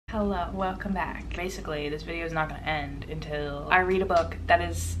Hello, welcome back. Basically, this video is not gonna end until I read a book that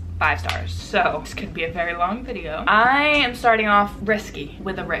is 5 stars. So this could be a very long video. I am starting off risky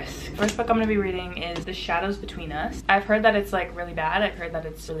with a risk. First book I'm gonna be reading is The Shadows Between Us. I've heard that it's like really bad. I've heard that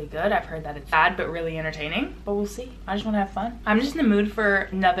it's really good. I've heard that it's bad but really entertaining. But we'll see. I just wanna have fun. I'm just in the mood for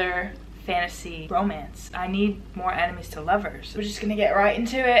another fantasy romance. I need more enemies to lovers. We're just gonna get right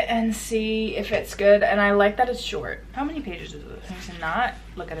into it and see if it's good. And I like that it's short. How many pages is this? To not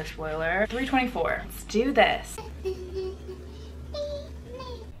look at a spoiler. 324. Let's do this.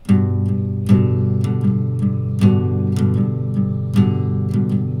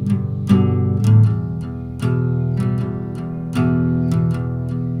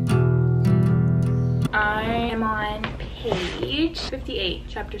 Page 58,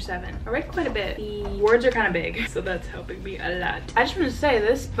 chapter 7. I read quite a bit. The words are kind of big, so that's helping me a lot. I just want to say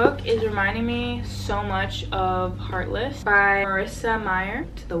this book is reminding me so much of Heartless by Marissa Meyer.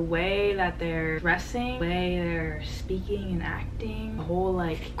 To the way that they're dressing, the way they're speaking and acting, the whole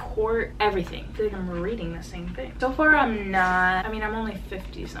like court, everything. I feel like I'm reading the same thing. So far I'm not, I'm only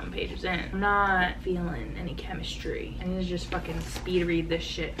 50 some pages in. I'm not feeling any chemistry. I need to just fucking speed read this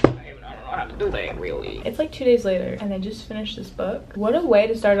shit. I don't know how to do that really. It's like 2 days later and I just finished this book. What a way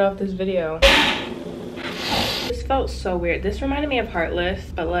to start off this video. This felt so weird. This reminded me of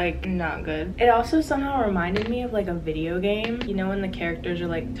Heartless, but like not good. It also somehow reminded me of like a video game. You know when the characters are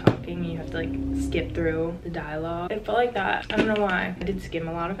like talking and you have to like skip through the dialogue? It felt like that. I don't know why. I did skim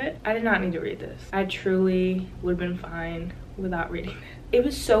a lot of it. I did not need to read this. I truly would have been fine without reading it. It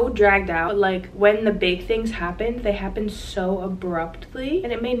was so dragged out, but like when the big things happened, they happened so abruptly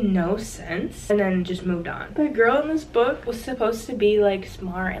and it made no sense and then just moved on. The girl in this book was supposed to be like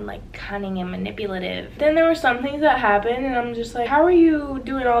smart and like cunning and manipulative. Then there were some things that happened and I'm just like, how are you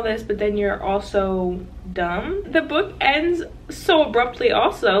doing all this but then you're also dumb? The book ends so abruptly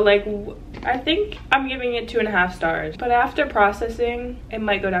also. Like I think I'm giving it 2.5 stars, but after processing it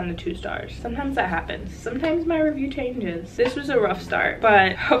might go down to 2 stars. Sometimes that happens. Sometimes my review changes. This was a rough start,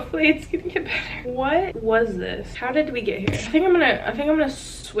 but hopefully it's gonna get better. What was this? How did we get here? I think I'm gonna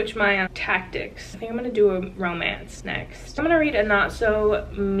switch my tactics. I think I'm gonna do a romance next. I'm gonna read A Not So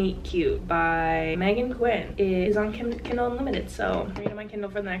Meet Cute by Megan Quinn. It is on Kindle Unlimited, so I'm reading my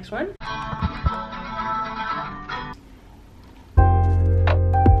Kindle for the next one.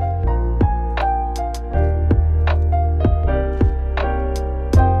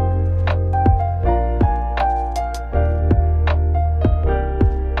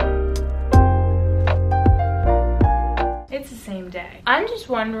 I'm just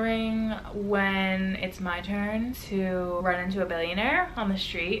wondering when it's my turn to run into a billionaire on the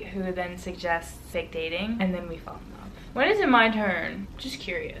street who then suggests fake dating and then we fall in love. When is it my turn? Just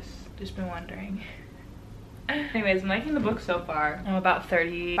curious. Just been wondering. Anyways, I'm liking the book so far. I'm about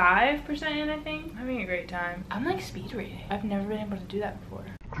 35% in, I think. I'm having a great time. I'm like speed reading. I've never been able to do that before.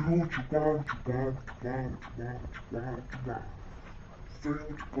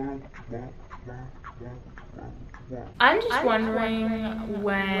 I'm just wondering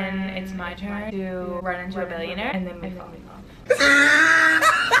when it's my turn to run into a billionaire and then we fall in love.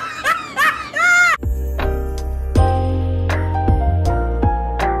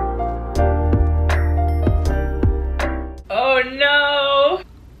 Oh no!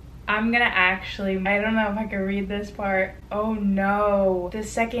 I'm gonna actually, I don't know if I can read this part. Oh no. The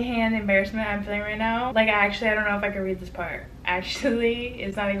secondhand embarrassment I'm feeling right now. Like I don't know if I can read this part. Actually,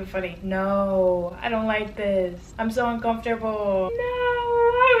 it's not even funny. No, I don't like this. I'm so uncomfortable. No,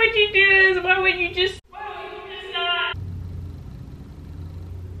 why would you do this? Why would you just not?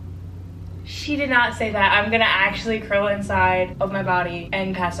 She did not say that. I'm gonna actually curl inside of my body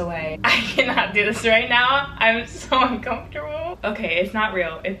and pass away. I cannot do this right now. I'm so uncomfortable. Okay, it's not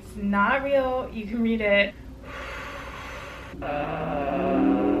real. It's not real. You can read it.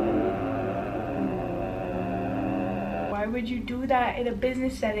 Why would you do that in a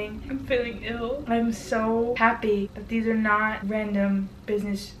business setting? I'm feeling ill. I'm so happy that these are not random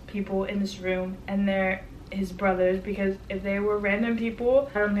business people in this room and they're his brothers, because if they were random people,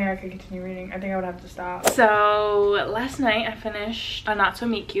 I don't think I could continue reading. I think I would have to stop. So last night I finished A Not So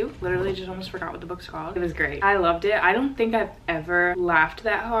Meet Cute. Literally just almost forgot what the book's called. It was great. I loved it. I don't think I've ever laughed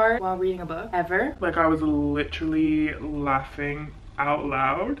that hard while reading a book, ever. Like I was literally laughing out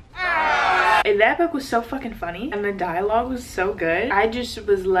loud. That book was so fucking funny and the dialogue was so good. I just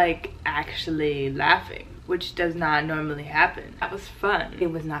was like actually laughing, which does not normally happen. That was fun.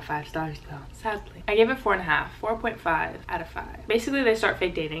 It was not 5 stars though, sadly. I gave it 4.5, 4.5 out of 5. Basically, they start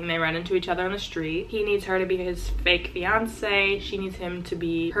fake dating. They run into each other on the street. He needs her to be his fake fiance. She needs him to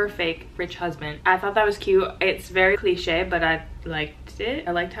be her fake rich husband. I thought that was cute. It's very cliche, but I liked it.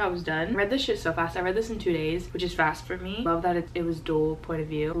 I liked how it was done. I read this shit so fast. I read this in 2 days, which is fast for me. Love that it was dual point of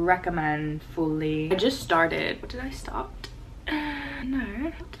view. Recommend fully. I just started. What did I stop? No,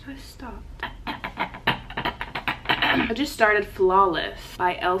 what did I stop? I just started Flawless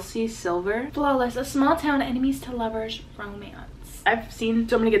by Elsie Silver. Flawless, a small town enemies to lovers romance. I've seen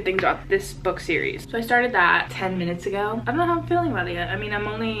so many good things about this book series. So I started that 10 minutes ago. I don't know how I'm feeling about it yet. I mean, I'm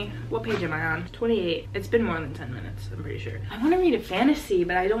only, what page am I on? 28. It's been more than 10 minutes, I'm pretty sure. I want to read a fantasy,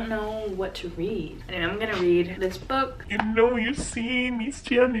 but I don't know what to read. Anyway, I'm gonna read this book. You know you see me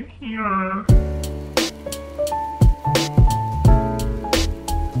standing here.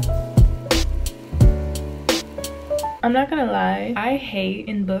 I'm not gonna lie, I hate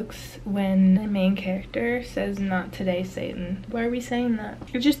in books when the main character says "not today, Satan." Why are we saying that?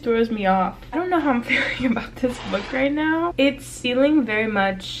 It just throws me off. I don't know how I'm feeling about this book right now. It's feeling very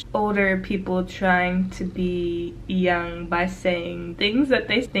much older people trying to be young by saying things that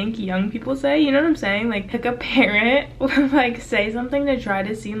they think young people say. You know what I'm saying? Like a parent will like say something to try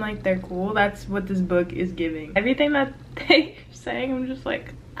to seem like they're cool. That's what this book is giving. Everything that they're saying, I'm just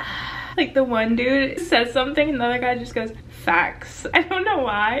like, like the one dude says something and the other guy just goes, facts. I don't know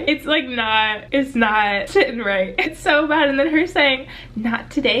why. It's like it's not sitting right. It's so bad. And then her saying, not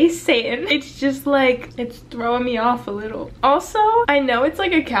today, Satan. It's just like, it's throwing me off a little. Also, I know it's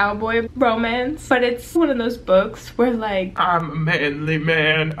like a cowboy romance, but it's one of those books where like, I'm a manly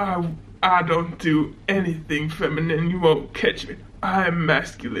man. I don't do anything feminine. You won't catch me. I'm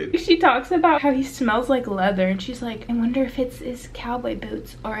masculine. She talks about how he smells like leather and she's like, I wonder if it's his cowboy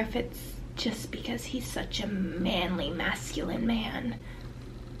boots or if it's just because he's such a manly, masculine man.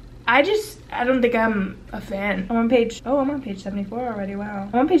 I don't think I'm a fan. I'm on page 74 already, wow.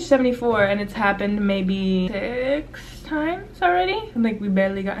 I'm on page 74 and it's happened maybe 6 times already. And like we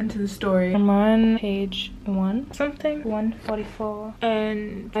barely got into the story. I'm on page 144.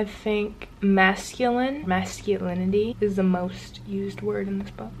 And I think masculinity is the most used word in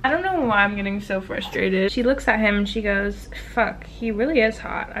this book. I don't know why I'm getting so frustrated. She looks at him and she goes, fuck, he really is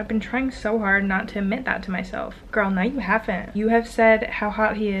hot. I've been trying so hard not to admit that to myself. Girl, no you haven't. You have said how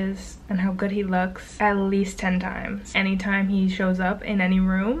hot he is and how good he looks at least 10 times. Anytime he shows up in any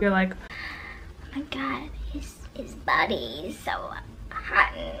room, you're like, oh my god, his body is so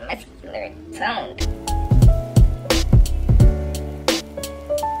hot and muscular and toned.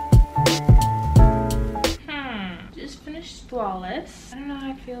 Just finished Flawless. I don't know how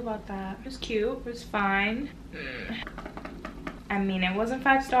I feel about that. It was cute, it was fine. I mean, it wasn't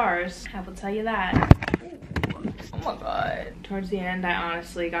 5 stars, I will tell you that. Oh my god. Towards the end, I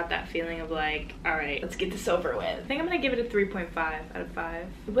honestly got that feeling of like, all right, let's get this over with. I think I'm gonna give it a 3.5 out of 5.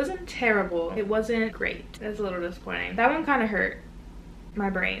 It wasn't terrible. It wasn't great. That's a little disappointing. That one kind of hurt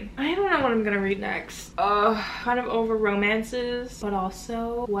my brain. I don't know what I'm gonna read next. Kind of over romances, but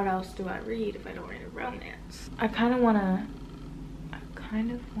also what else do I read if I don't read a romance? I kind of wanna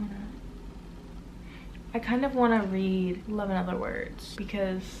read Love in Other Words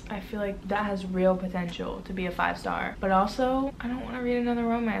because I feel like that has real potential to be a 5-star. But also, I don't want to read another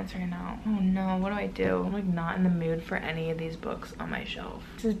romance right now. Oh no, what do I do? I'm like not in the mood for any of these books on my shelf.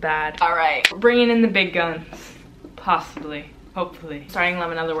 This is bad. All right, we're bringing in the big guns. Possibly. Hopefully. Starting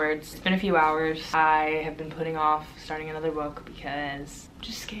Love in Other Words. It's been a few hours. I have been putting off starting another book because I'm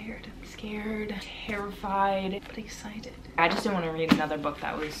just scared. I'm scared, terrified, but excited. I just didn't want to read another book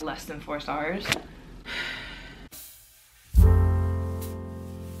that was less than 4 stars.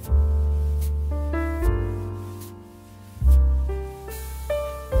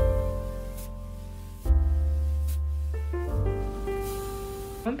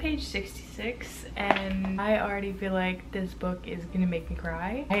 On page 66 and I already feel like this book is gonna make me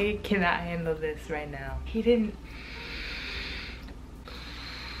cry. I cannot handle this right now. He didn't.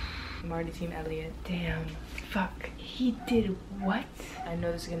 I'm already team Elliot. Damn. Fuck. He did what? I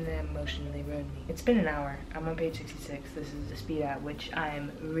know this is gonna emotionally ruin me. It's been an hour. I'm on page 66. This is the speed at which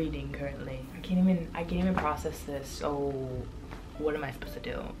I'm reading currently. I can't even process this. So what am I supposed to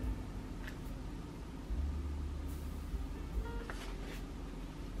do?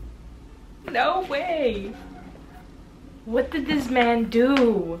 No way. What did this man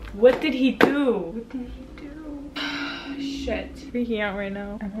do? What did he do? What did he do? Shit. Freaking out right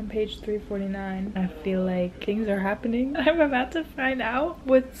now. I'm on page 349. I feel like things are happening. I'm about to find out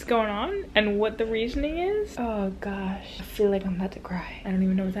what's going on and what the reasoning is. Oh gosh. I feel like I'm about to cry. I don't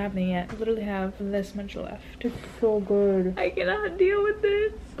even know what's happening yet. I literally have this much left. It's so good. I cannot deal with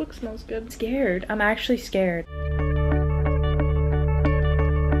this. This book smells good. I'm scared. I'm actually scared.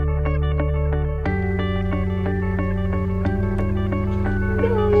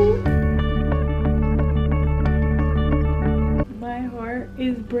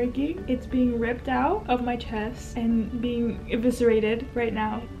 breaking. It's being ripped out of my chest and being eviscerated right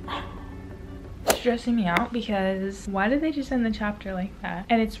now. Stressing me out because why did they just end the chapter like that?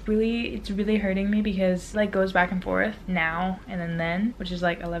 And it's really hurting me because it like goes back and forth now and then, which is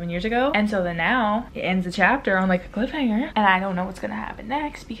like 11 years ago. And so then now it ends the chapter on like a cliffhanger and I don't know what's gonna happen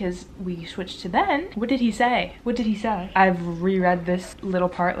next because we switched to then. What did he say? What did he say? I've reread this little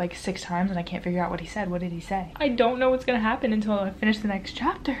part like 6 times and I can't figure out what he said. What did he say? I don't know what's gonna happen until I finish the next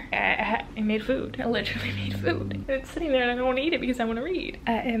chapter. I made food. I literally made food. And it's sitting there and I don't want to eat it because I want to read.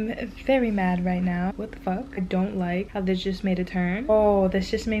 I am very mad right now. What the fuck? I don't like how this just made a turn. Oh, this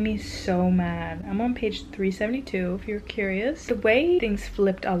just made me so mad. I'm on page 372 if you're curious. The way things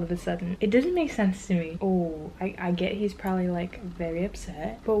flipped all of a sudden, it doesn't make sense to me. Oh, I get he's probably like very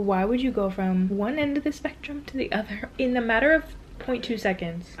upset, but why would you go from one end of the spectrum to the other in a matter of 0.2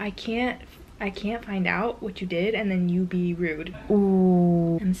 seconds? I can't find out what you did and then you be rude.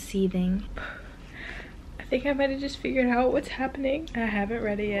 Ooh, I'm seething. I think I might have just figured out what's happening. I haven't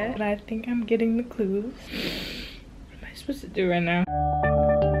read it yet, but I think I'm getting the clues. What am I supposed to do right now?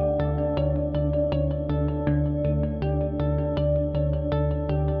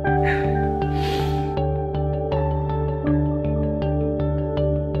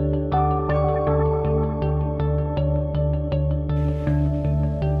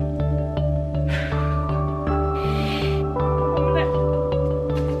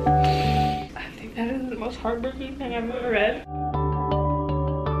 Heartbreaking thing I've ever read.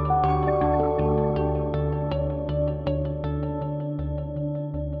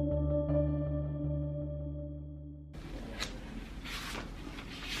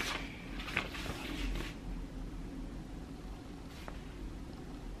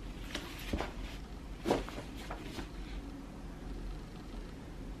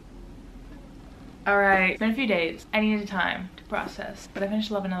 Alright, it's been a few days. I needed time to process, but I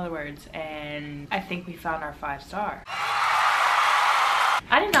finished Love in Other Words and I think we found our 5-star.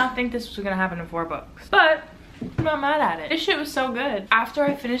 I did not think this was gonna happen in 4 books, but I'm not mad at it. This shit was so good. After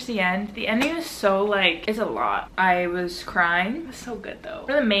I finished the ending was so like, it's a lot. I was crying. It was so good though.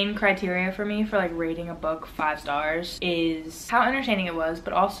 One of the main criteria for me for like rating a book 5 stars is how entertaining it was,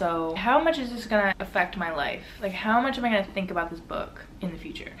 but also how much is this gonna affect my life? Like how much am I gonna think about this book in the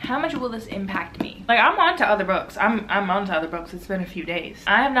future? How much will this impact me? Like I'm on to other books. I'm on to other books. It's been a few days.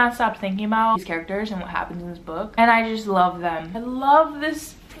 I have not stopped thinking about these characters and what happens in this book, and I just love them. I love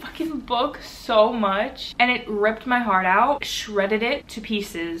this fucking book so much, and it ripped my heart out, shredded it to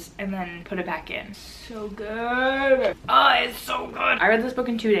pieces, and then put it back in. So good. Oh, it's so good. I read this book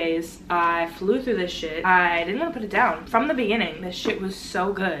in 2 days. I flew through this shit. I didn't want to put it down. From the beginning, this shit was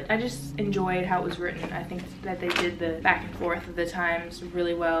so good. I just enjoyed how it was written. I think that they did the back and forth of the times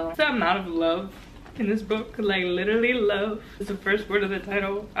really well. The amount of love in this book, like literally love, is the first word of the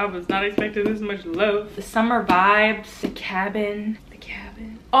title. I was not expecting this much love. The summer vibes, the cabin.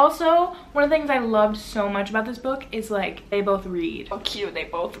 Also, one of the things I loved so much about this book is like they both read. So cute, they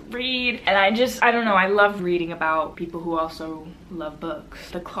both read. And I don't know, I love reading about people who also love books.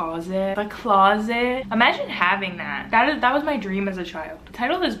 The closet. Imagine having that. That was my dream as a child. The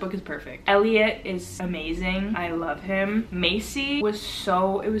title of this book is perfect. Elliot is amazing. I love him. Macy it was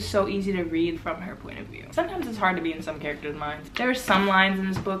so easy to read from her point of view. Sometimes it's hard to be in some characters' minds. There are some lines in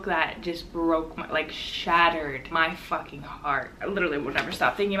this book that just broke my, like shattered my fucking heart. I literally would never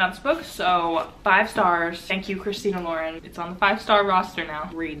stop thinking about this book. So 5 stars. Thank you, Christina Lauren. It's on the 5-star roster now.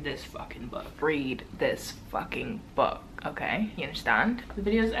 Read this fucking book. Read this fucking book. Okay, you understand? The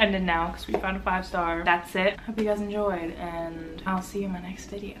video's ended now because we found a 5-star. That's it. Hope you guys enjoyed, and I'll see you in my next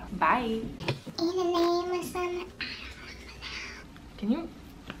video. Bye. In the name of some... Can you?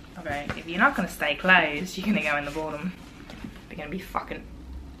 Okay, if you're not gonna stay closed, you're gonna go in the bottom. You're gonna be fucking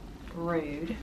rude.